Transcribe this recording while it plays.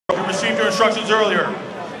You received your instructions earlier.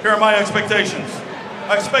 Here are my expectations.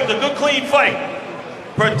 I expect a good, clean fight.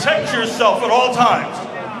 Protect yourself at all times.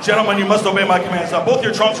 Gentlemen, you must obey my commands. Now, both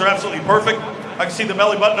your trunks are absolutely perfect. I can see the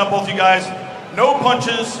belly button on both you guys. No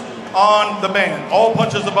punches on the band. All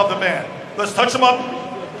punches above the band. Let's touch them up.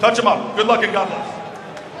 Touch them up. Good luck and God bless.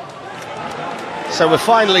 So we're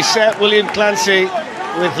finally set. William Clancy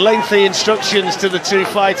with lengthy instructions to the two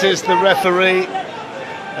fighters, the referee.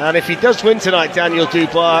 And if he does win tonight, Daniel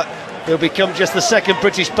Dubois, he'll become just the second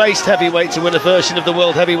British-based heavyweight to win a version of the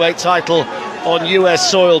World Heavyweight title on US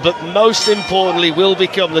soil, but most importantly will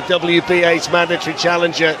become the WBA's mandatory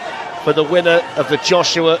challenger for the winner of the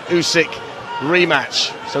Joshua Usyk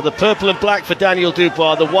rematch. So the purple and black for Daniel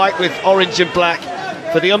Dubois, the white with orange and black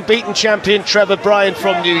for the unbeaten champion Trevor Bryan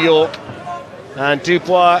from New York. And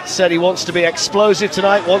Dubois said he wants to be explosive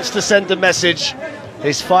tonight, wants to send a message.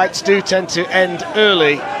 His fights do tend to end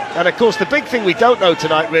early. And of course the big thing we don't know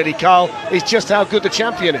tonight really, Carl, is just how good the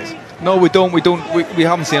champion is. No, we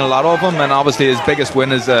haven't seen a lot of him, and obviously his biggest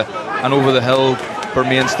win is an over-the-hill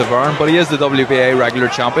Bermain Stavern, but he is the WBA regular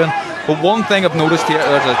champion. But one thing I've noticed here,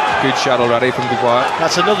 there's a good shot already from Dubois.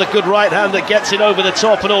 That's another good right hand that gets it over the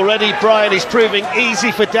top, and already Bryan is proving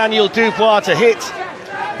easy for Daniel Dubois to hit.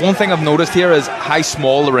 One thing I've noticed here is how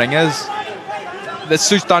small the ring is. This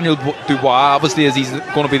suits Daniel Dubois, obviously, as he's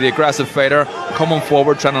going to be the aggressive fighter, coming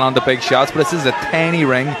forward, trying to land the big shots, but this is a tiny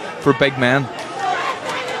ring for big men.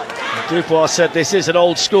 Dubois said this is an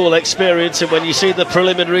old school experience, and when you see the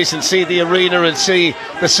preliminaries and see the arena and see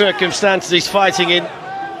the circumstances he's fighting in,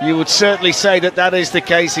 you would certainly say that that is the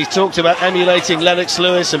case. He talked about emulating Lennox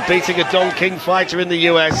Lewis and beating a Don King fighter in the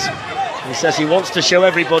US. He says he wants to show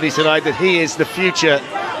everybody tonight that he is the future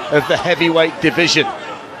of the heavyweight division.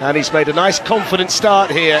 And he's made a nice confident start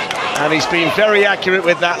here, and he's been very accurate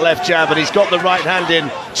with that left jab, and he's got the right hand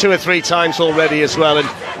in 2 or 3 times already as well, and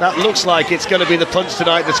that looks like it's going to be the punch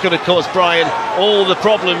tonight that's going to cause Bryan all the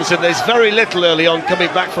problems, and there's very little early on coming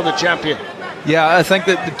back from the champion. Yeah, I think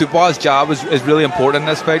that Dubois' jab is really important in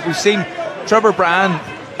this fight. We've seen Trevor Bryan,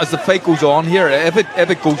 as the fight goes on here, if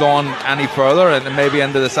it goes on any further and maybe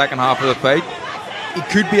into the second half of the fight, he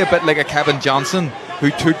could be a bit like a Kevin Johnson who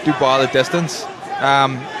took Dubois the distance.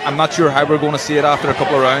 I'm not sure how we're going to see it after a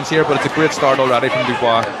couple of rounds here, but it's a great start already from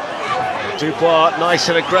Dubois. Dubois, nice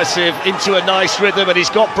and aggressive, into a nice rhythm, and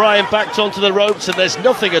he's got Bryan backed onto the ropes, and there's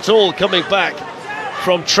nothing at all coming back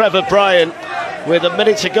from Trevor Bryan with a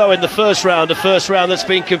minute to go in the first round, a first round that's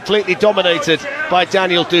been completely dominated by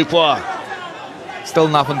Daniel Dubois. Still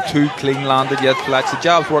nothing too clean landed yet, Fletch. The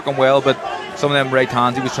jab's working well, but some of them right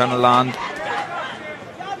hands he was trying to land,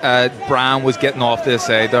 Bryan was getting off this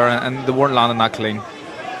side there, and they weren't landing that clean.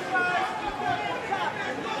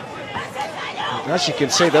 As you can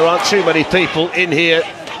see, there aren't too many people in here,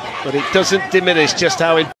 but it doesn't diminish just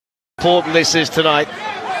how important this is tonight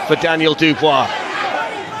for Daniel Dubois.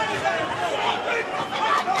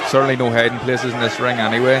 Certainly no hiding places in this ring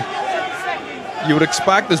anyway. You would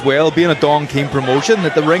expect as well, being a Don King promotion,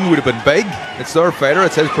 that the ring would have been big. It's their fighter,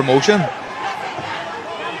 it's his promotion.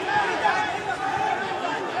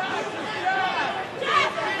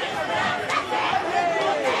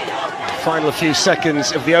 Final few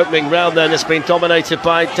seconds of the opening round then has been dominated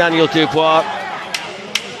by Daniel Dubois.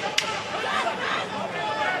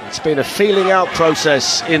 It's been a feeling out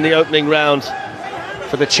process in the opening round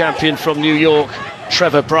for the champion from New York,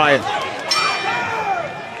 Trevor Bryan.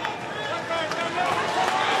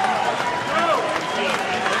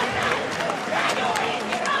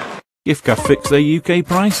 Giftcraft fix their UK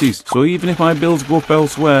prices, so even if my bills go up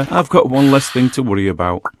elsewhere, I've got one less thing to worry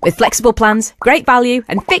about. With flexible plans, great value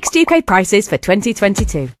and fixed UK prices for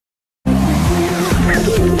 2022.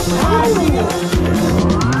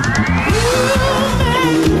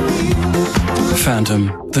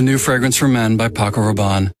 Phantom, the new fragrance for men by Paco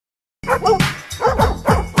Rabanne.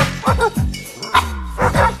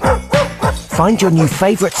 Find your new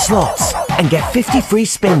favourite slots and get 50 free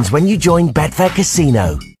spins when you join Betfair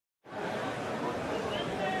Casino.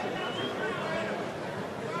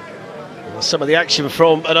 Some of the action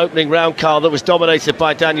from an opening round, Carl, that was dominated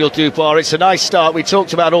by Daniel Dubois. It's a nice start. We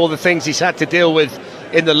talked about all the things he's had to deal with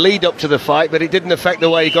in the lead up to the fight, but it didn't affect the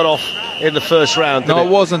way he got off in the first round, did it? No, it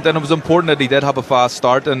wasn't, and it was important that he did have a fast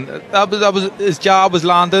start, and that was his job was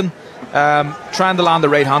landing, trying to land the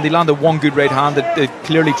right hand. He landed one good right hand that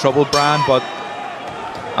clearly troubled Bryan, but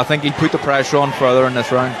I think he put the pressure on further in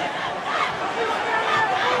this round.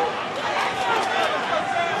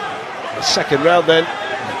 The second round then,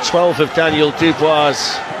 12 of Daniel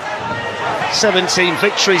Dubois' 17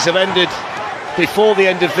 victories have ended before the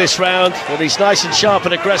end of this round, and he's nice and sharp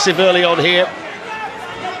and aggressive early on here.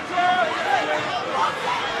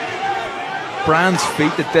 Bryan's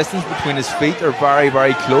feet, the distance between his feet are very,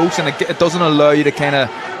 very close, and it doesn't allow you to kind of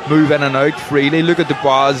move in and out freely. Look at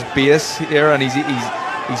Dubois' base here, and he's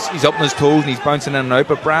up on his toes and he's bouncing in and out,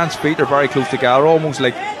 but Bryan's feet are very close together, almost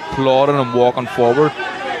like plodding and walking forward.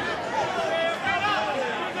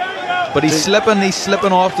 But he's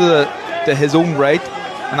slipping off to his own right,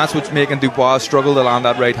 and that's what's making Dubois struggle to land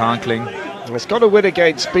that right hand clean. He's got a win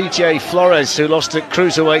against BJ Flores, who lost at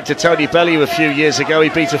cruiserweight to Tony Bellew a few years ago. He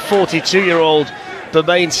beat a 42-year-old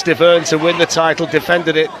Bermain Stiverne to win the title,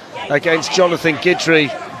 defended it against Jonathan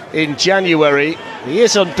Guidry in January. He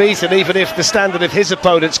is unbeaten, even if the standard of his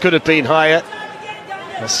opponents could have been higher.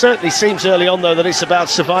 It certainly seems early on, though, that it's about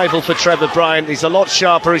survival for Trevor Bryan. He's a lot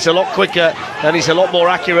sharper, he's a lot quicker, and he's a lot more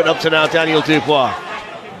accurate up to now, Daniel Dubois.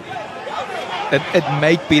 It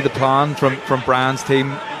might be the plan from Bryan's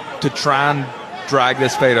team to try and drag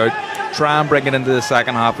this fight out, try and bring it into the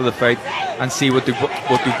second half of the fight and see what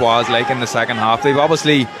Dubois is like in the second half. They've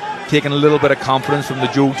obviously taken a little bit of confidence from the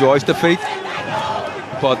Joe Joyce defeat,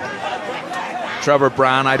 but Trevor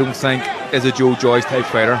Bryan, I don't think, is a Joe Joyce type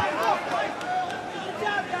fighter.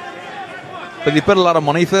 But they put a lot of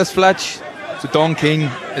money for this, Fletch, so Don King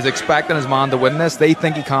is expecting his man to win this. They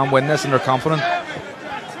think he can win this and they're confident.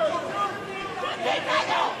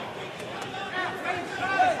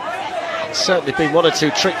 Certainly been one or two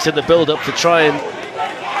tricks in the build-up to try and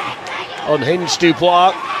unhinge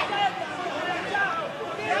Dubois.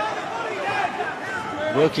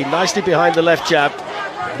 Working nicely behind the left jab,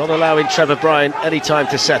 not allowing Trevor Bryan any time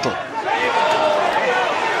to settle.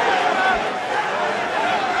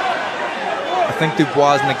 I think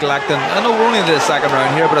Dubois is neglecting, I know we're only in the second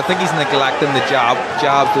round here, but I think he's neglecting the jab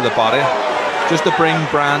to the body, just to bring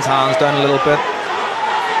Bryan's hands down a little bit.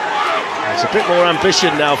 It's a bit more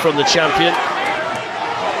ambition now from the champion.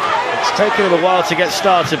 It's taken him a while to get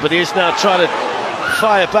started, but he is now trying to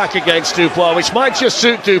fire back against Dubois, which might just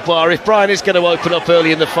suit Dubois. If Bryan is going to open up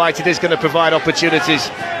early in the fight, it is going to provide opportunities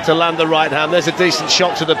to land the right hand. There's a decent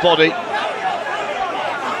shot to the body.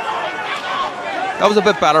 That was a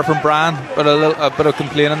bit better from Bryan, but a bit of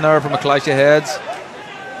complaining there from a clash of heads.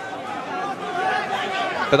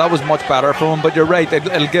 But that was much better for him. But you're right,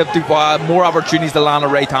 it'll give Dubois more opportunities to land a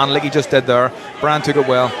right hand like he just did there. Bryan took it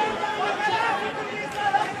well.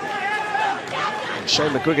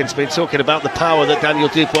 Shane McGuigan's been talking about the power that Daniel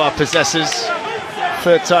Dubois possesses.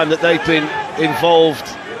 Third time that they've been involved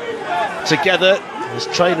together as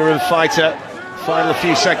trainer and fighter. Final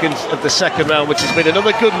few seconds of the second round, which has been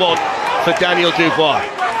another good one for Daniel Dubois.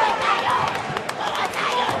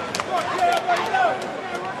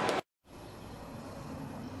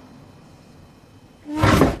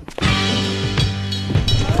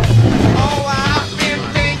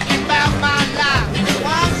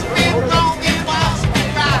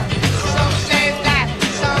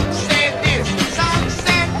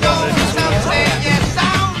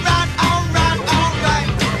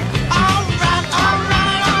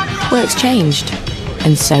 Work's changed,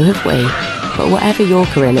 and so have we. But whatever your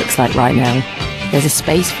career looks like right now, there's a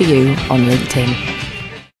space for you on LinkedIn.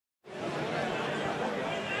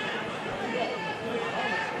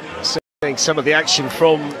 Seeing some of the action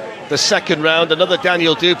from the second round, another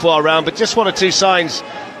Daniel Dubois round, but just one or two signs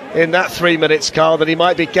in that 3 minutes, Carl, that he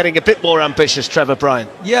might be getting a bit more ambitious, Trevor Bryan.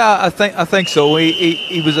 Yeah, I think so.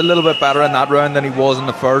 He was a little bit better in that round than he was in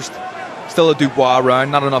the first. Still a Dubois round,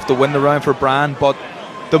 not enough to win the round for Bryan, but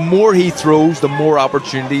the more he throws, the more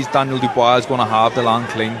opportunities Daniel Dubois is going to have to land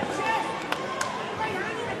clean.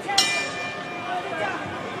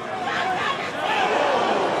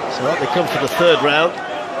 So up they come for the third round.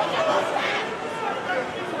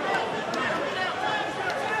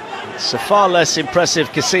 It's a far less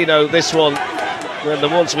impressive casino, this one, than the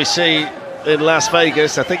ones we see in Las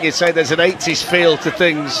Vegas. I think you'd say there's an 80s feel to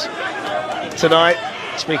things tonight.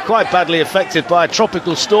 It's been quite badly affected by a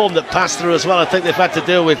tropical storm that passed through as well. I think they've had to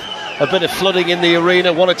deal with a bit of flooding in the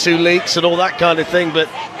arena, one or two leaks and all that kind of thing, but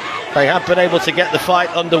they have been able to get the fight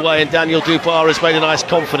underway, and Daniel Dubois has made a nice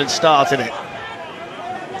confident start in it.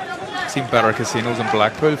 Seen better casinos in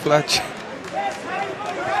Blackpool, Fletch.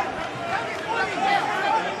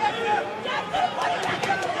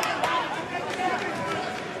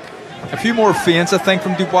 A few more feints, I think,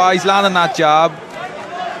 from Dubois. He's landing that jab.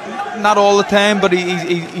 Not all the time, but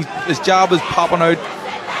his jab is popping out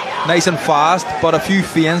nice and fast, but a few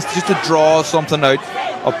feints just to draw something out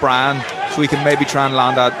of Bryan so he can maybe try and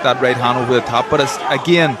land that right hand over the top. But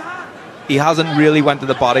again, he hasn't really went to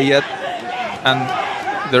the body yet,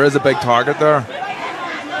 and there is a big target there.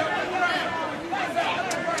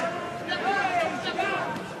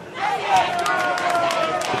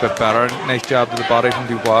 A bit better. Nice jab to the body from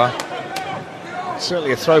Dubois.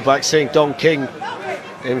 Certainly a throwback seeing Don King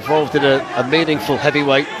involved in a meaningful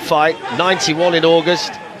heavyweight fight. 91 in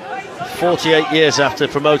August, 48 years after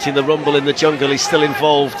promoting the Rumble in the Jungle, he's still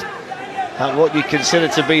involved at what you consider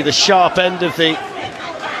to be the sharp end of the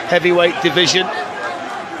heavyweight division.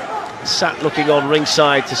 Sat looking on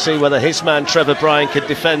ringside to see whether his man Trevor Bryan could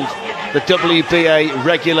defend the WBA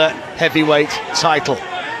regular heavyweight title.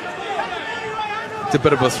 It's a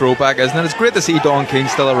bit of a throwback, isn't it? It's great to see Don King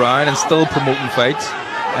still around and still promoting fights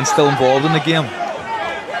and still involved in the game.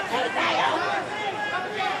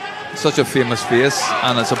 Such a famous face,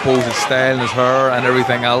 and I suppose his style and his hair and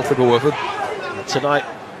everything else to go with it. Tonight,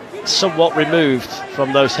 somewhat removed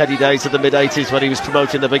from those heady days of the mid-80s when he was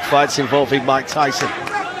promoting the big fights involving Mike Tyson.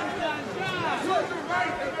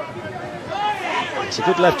 It's a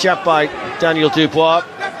good left jab by Daniel Dubois.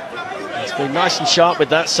 He's been nice and sharp with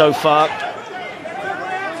that so far.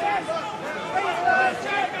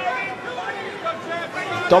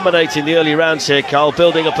 Dominating the early rounds here, Carl,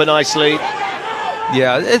 building up a nice lead.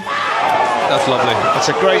 Yeah, that's lovely. It's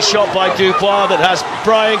a great shot by Dubois that has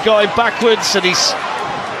Bryan going backwards, and he's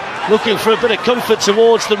looking for a bit of comfort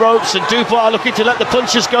towards the ropes, and Dubois looking to let the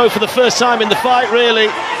punches go for the first time in the fight, really.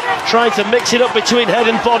 Trying to mix it up between head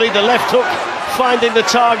and body, the left hook finding the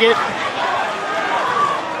target.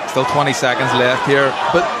 Still 20 seconds left here,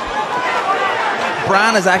 but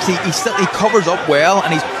Bryan is actually, he covers up well,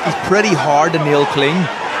 and he's pretty hard to nail clean.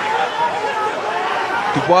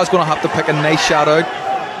 Dubois is going to have to pick a nice shot out.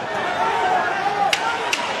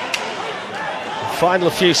 Final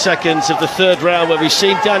few seconds of the third round, where we've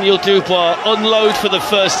seen Daniel Dubois unload for the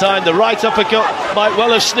first time. The right uppercut might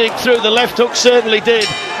well have sneaked through, the left hook certainly did,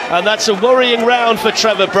 and that's a worrying round for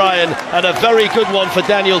Trevor Bryan and a very good one for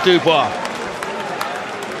Daniel Dubois.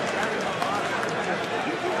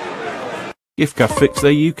 Giftcraft fix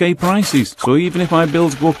their UK prices, so even if my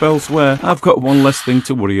bills go up elsewhere, I've got one less thing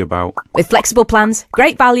to worry about. With flexible plans,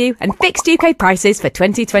 great value and fixed UK prices for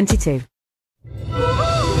 2022.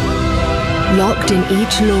 Locked in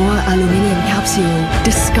each Lohr aluminium capsule,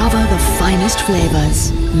 discover the finest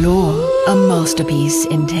flavours. Lohr, a masterpiece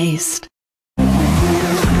in taste.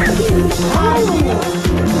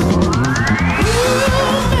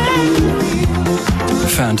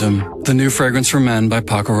 Phantom, the new fragrance for men by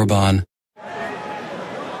Paco Rabanne.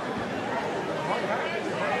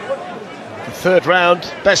 Third round,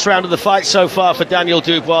 best round of the fight so far for Daniel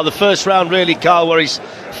Dubois. The first round really, Carl, where he's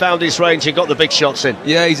found his range and got the big shots in.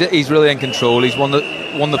 Yeah, he's really in control. He's won the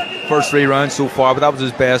first 3 rounds so far, but that was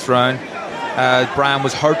his best round. Bryan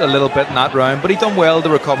was hurt a little bit in that round, but he done well to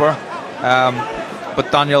recover.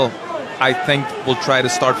 But Daniel, I think, will try to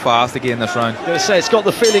start fast again this round. I'm going to say, it's got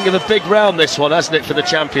the feeling of a big round, this one, hasn't it, for the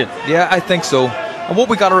champion? Yeah, I think so. And what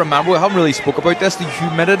we got to remember, we haven't really spoke about this, the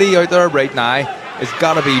humidity out there right now it's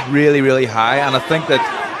got to be really, really high, and I think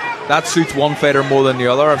that suits one fighter more than the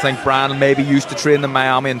other. I think Bryan may be used to training in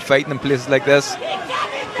Miami and fighting in places like this,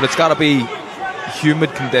 but it's got to be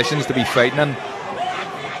humid conditions to be fighting in.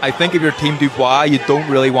 I think if you're Team Dubois, you don't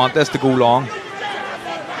really want this to go long.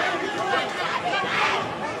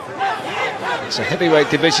 It's a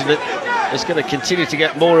heavyweight division that is going to continue to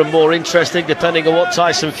get more and more interesting, depending on what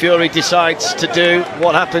Tyson Fury decides to do,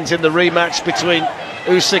 what happens in the rematch between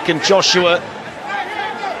Usyk and Joshua.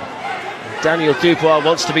 Daniel Dubois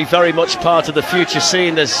wants to be very much part of the future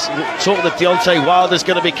scene. There's talk that Deontay Wilder's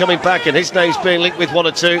going to be coming back, and his name's being linked with 1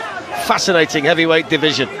 or 2. Fascinating heavyweight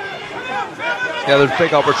division. Yeah, there's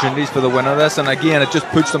big opportunities for the winner of this, and again, it just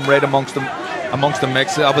puts them right amongst the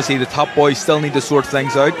mix. Obviously, the top boys still need to sort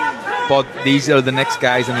things out, but these are the next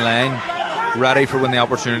guys in line, ready for when the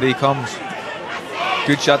opportunity comes.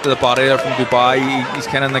 Good shot to the body there from Dubois. He's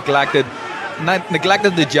kind of neglected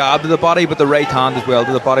the jab to the body, but the right hand as well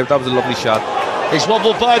to the body. That was a lovely shot. He's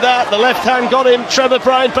wobbled by that. The left hand got him. Trevor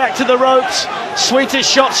Bryan back to the ropes. Sweetest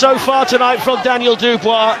shot so far tonight from Daniel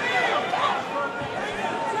Dubois.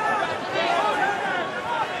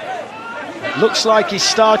 Looks like he's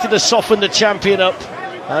starting to soften the champion up,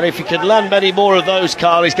 and if he can land many more of those,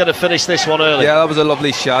 Carl, he's going to finish this one early. Yeah, that was a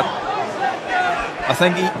lovely shot. I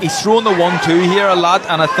think he's throwing the 1-2 here a lot,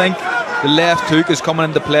 and I think the left hook is coming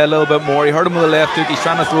into play a little bit more. He hurt him with the left hook, he's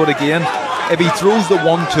trying to throw it again. If he throws the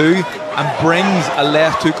 1-2 and brings a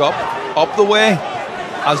left hook up the way,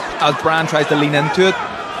 as Bryan tries to lean into it,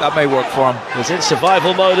 that may work for him. He's in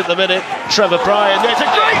survival mode at the minute. Trevor Bryan, there's a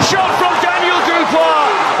great shot from Daniel Dubois.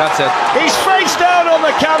 That's it. He's face down on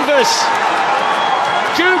the canvas.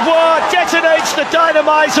 Dubois detonates the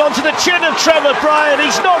dynamite onto the chin of Trevor Bryan.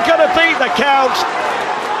 He's not going to beat the count.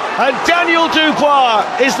 And Daniel Dubois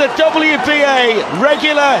is the WBA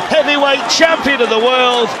regular heavyweight champion of the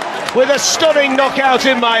world. with a stunning knockout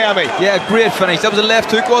in Miami. Yeah, great finish. That was a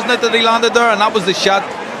left hook, wasn't it, that he landed there? And that was the shot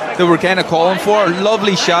that we're kind of calling for.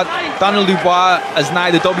 Lovely shot. Daniel Dubois is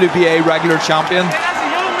now the WBA regular champion,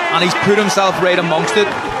 and he's put himself right amongst it.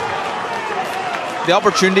 The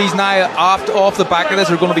opportunities now off the back of this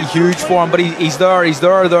are going to be huge for him, but he's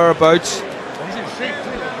thereabouts.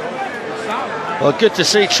 Well, good to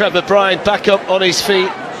see Trevor Bryan back up on his feet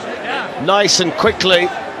nice and quickly,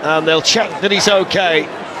 and they'll check that he's okay.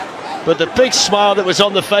 But the big smile that was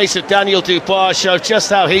on the face of Daniel Dubois shows just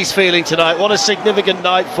how he's feeling tonight. What a significant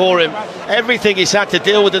night for him. Everything he's had to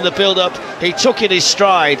deal with in the build-up, he took in his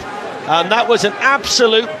stride, and that was an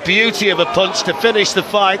absolute beauty of a punch to finish the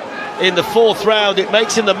fight in the 4th round. It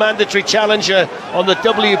makes him the mandatory challenger on the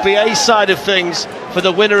WBA side of things for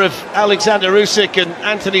the winner of Alexander Usyk and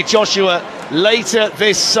Anthony Joshua later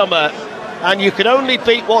this summer. And you can only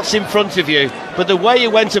beat what's in front of you. But the way he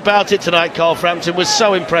went about it tonight, Carl Frampton, was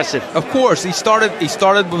so impressive. Of course, he started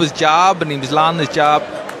with his jab, and he was landing his jab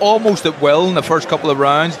almost at will in the first couple of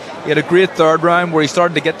rounds. He had a great 3rd round where he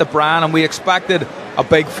started to get the Bryan, and we expected a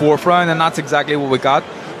big 4th round, and that's exactly what we got.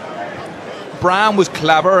 Bryan was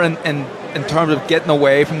clever in terms of getting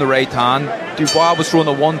away from the right hand. Dubois was throwing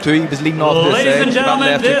a 1-2. He was leaning off this edge. Ladies and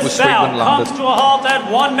gentlemen, this bout comes to a halt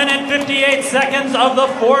at 1 minute 58 seconds of the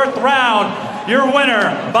 4th round. Your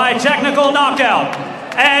winner by technical knockout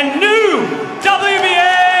and new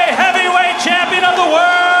WBA heavyweight champion of the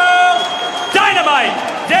world, Dynamite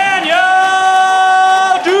Daniel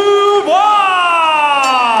Dubois.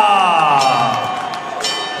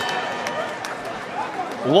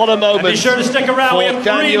 What a moment. And be sure to stick around. We have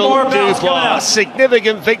Daniel 3 more bouts coming Dubois. up.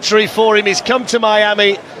 Significant victory for him. He's come to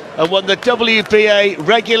Miami and won the WBA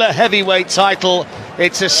regular heavyweight title.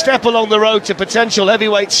 It's a step along the road to potential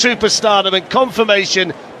heavyweight superstardom and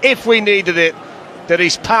confirmation, if we needed it, that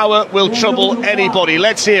his power will trouble anybody.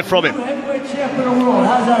 Let's hear from him. Heavyweight champion of the world.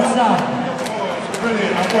 How's that sound?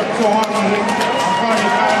 Brilliant. I worked so hard on it.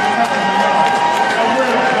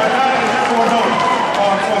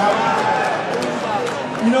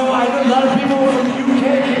 You know, I know a lot of people from the UK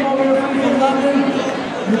came over here from London.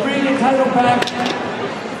 You're bringing the title back.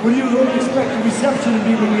 What do you expect the reception to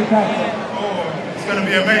be when you get back? Oh, it's going to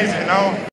be amazing.